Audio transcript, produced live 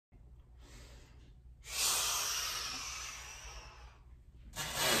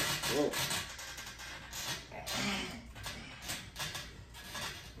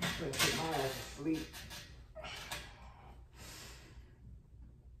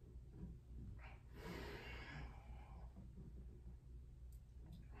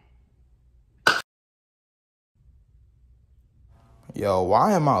Yo,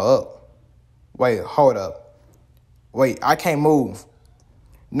 why am I up? Wait, hold up. Wait, I can't move.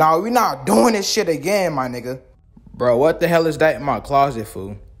 No, we not doing this shit again, my nigga. Bro, what the hell is that in my closet,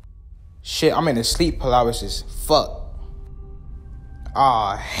 fool? Shit, I'm in a sleep paralysis. Fuck.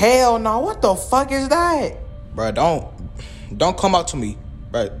 Aw, hell no. What the fuck is that? Bro, don't come up to me.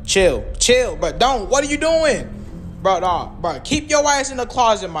 Bro, chill, bro. Don't. What are you doing? Bro, keep your ass in the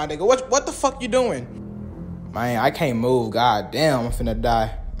closet, my nigga. What the fuck you doing? Man, I can't move. God damn, I'm finna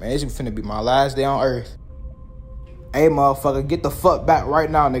die. Man, this is finna be my last day on earth. Hey, motherfucker, get the fuck back right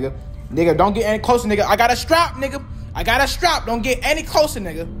now, nigga. Nigga, don't get any closer, nigga. I got a strap, nigga. I got a strap. Don't get any closer,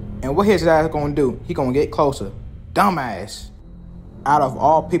 nigga. And what his ass gonna do? He gonna get closer. Dumbass. Out of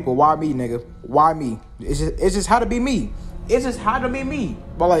all people, why me, nigga? Why me? It's just how to be me. It's just how to be me.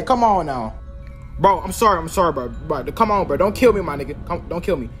 But like, come on now. Bro, I'm sorry, bro. Bro, come on, bro. Don't kill me, my nigga. Don't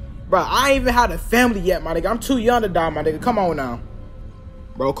kill me. Bro, I ain't even had a family yet, my nigga. I'm too young to die, my nigga. Come on now.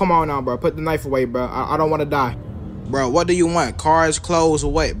 Bro, come on now, bro. Put the knife away, bro. I don't want to die. Bro, what do you want? Cars, clothes,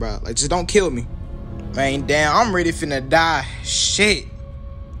 or what, bro? Like, just don't kill me. Man, damn, I'm ready finna die. Shit.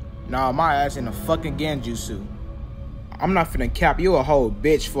 Nah, my ass in a fucking genjutsu. I'm not finna cap you a whole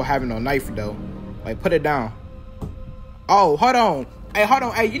bitch for having a knife, though. Like, put it down. Oh, hold on. Hey, hold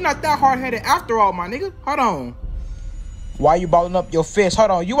on. Hey, you're not that hard-headed after all, my nigga. Hold on. Why you balling up your fist? Hold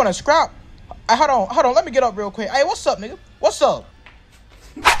on. You want to scrap? Hey, hold on. Let me get up real quick. Hey, what's up, nigga? What's up?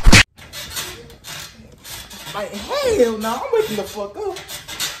 Like, hell no. I'm waking the fuck up.